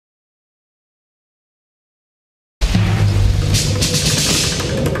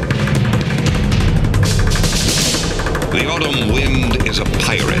autumn wind is a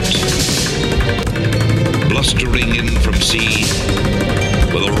pirate, blustering in from sea.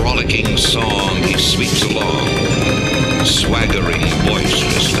 With a rollicking song he sweeps along, swaggering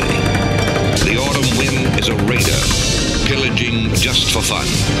boisterously. The autumn wind is a raider, pillaging just for fun.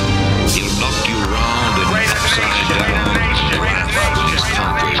 He'll knock you round and upside down, and his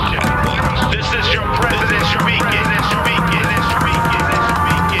conquest at once. This is your president speaking.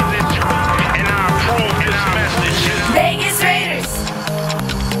 And I approve this message. Vegas Raiders,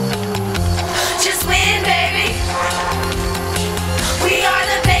 just win, baby. We are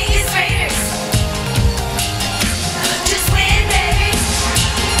the Vegas Raiders. Just win, baby.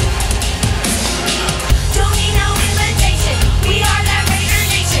 Don't need no invitation. We are that Raider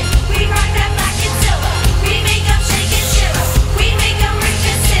Nation. We rock that black and silver. We make them shake and shake.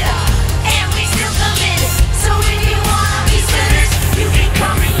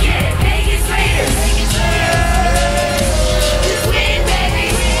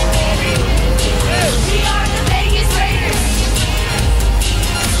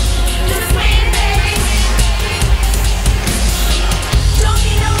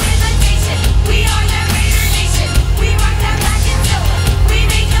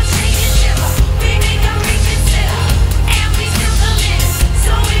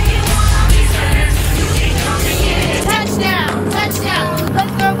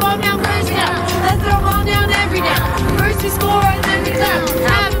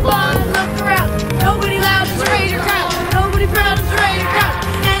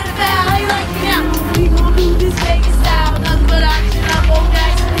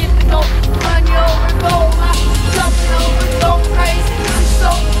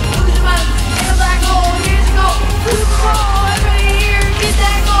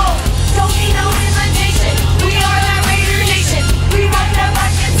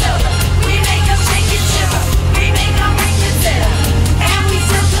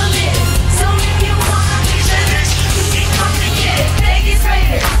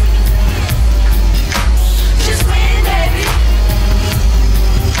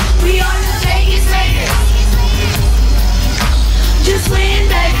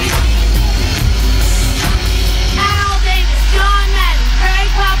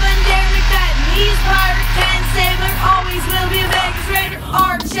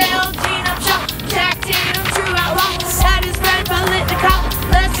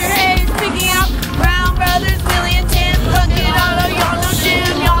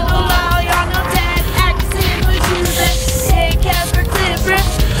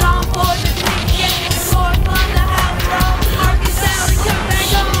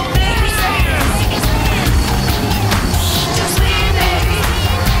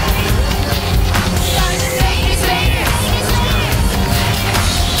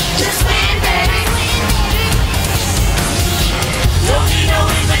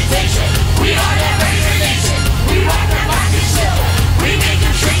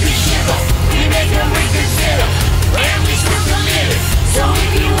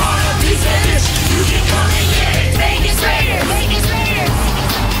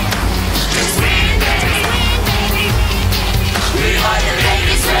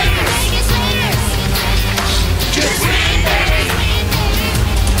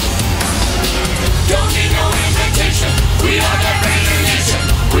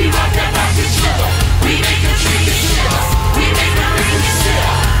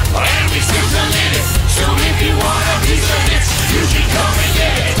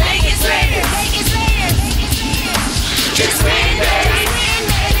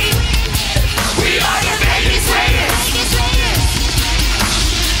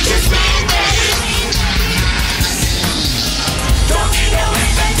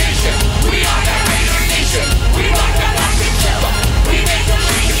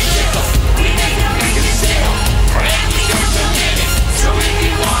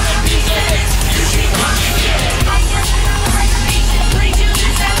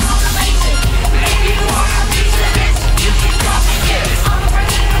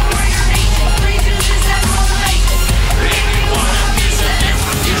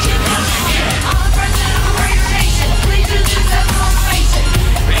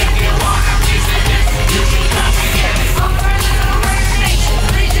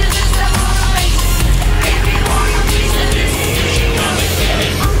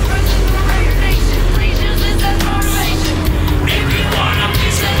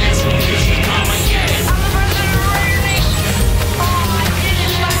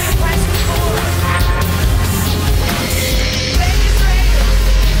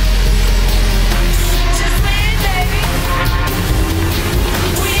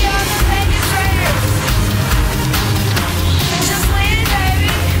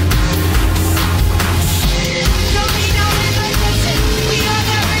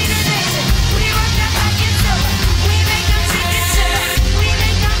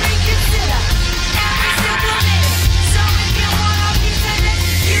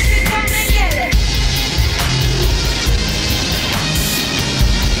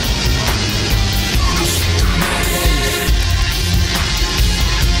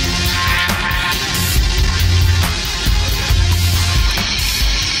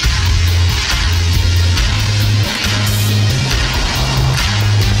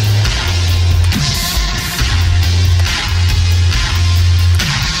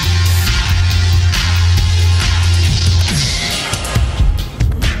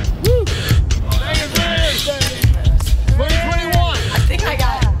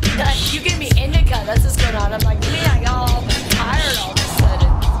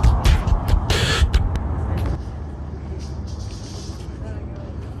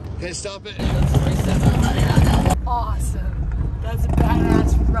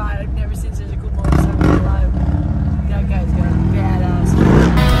 ride. I've never seen such a cool motorcycle in my life. That guy's got a badass.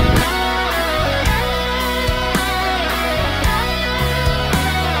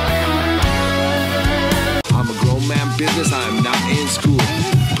 I'm a grown man business, I am not in school.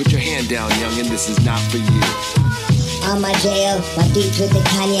 Put your hand down, youngin', this is not for you. On my jail, my beats with the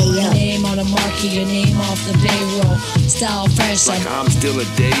Kanye, yo. Your name on the marquee, your name off the payroll. Style fresh Like I'm still a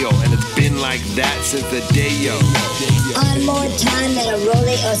dayo, and it's been like that since the day, yo. On more time than a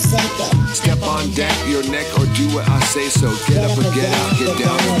Rolly or Seiko. Step on deck, your neck, or do what I say so. Get up or get out, get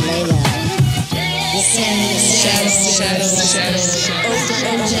down and lay low. shadows. Oh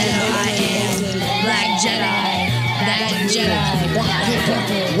Jedi, I am Black Jedi. That Jedi. Black people,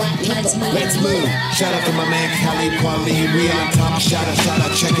 white people. Let's move. Shout out to my man Cali Kweli, we on top. Shout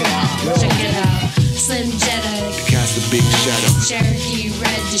out, check it out. Yo. Check it out. Slim Jedi. Cast a big shadow. Cherokee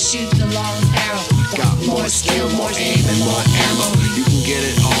red to shoot the long arrow. Got more skill, more aim, and more ammo. You can get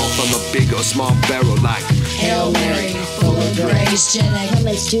it all from a big or small barrel like Hail Mary, full of grace, Jedi. Come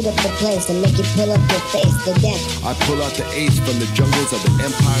and shoot up the place and make you pull up your face. The death. I pull out the ace from the jungles of the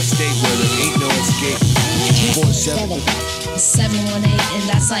Empire State where there ain't no escape. 4-7. 718, and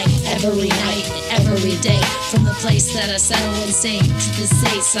that's like every night, every day. From the place that I settle and sing to the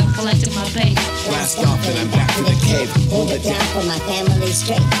states, I'm collecting my pay. Blast off and I'm back to the cave. Hold it down for my family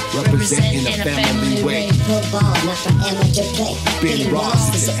straight. Represent in a family way. Football, not for amateur play. Big Ross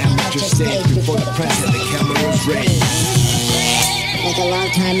is an amateur stage. Before the president, the camera's raised. Like a long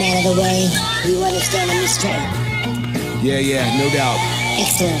time man of the way, you understanding me straight. Yeah, no doubt.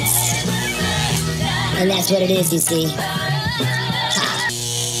 Excellence. And that's what it is, you see.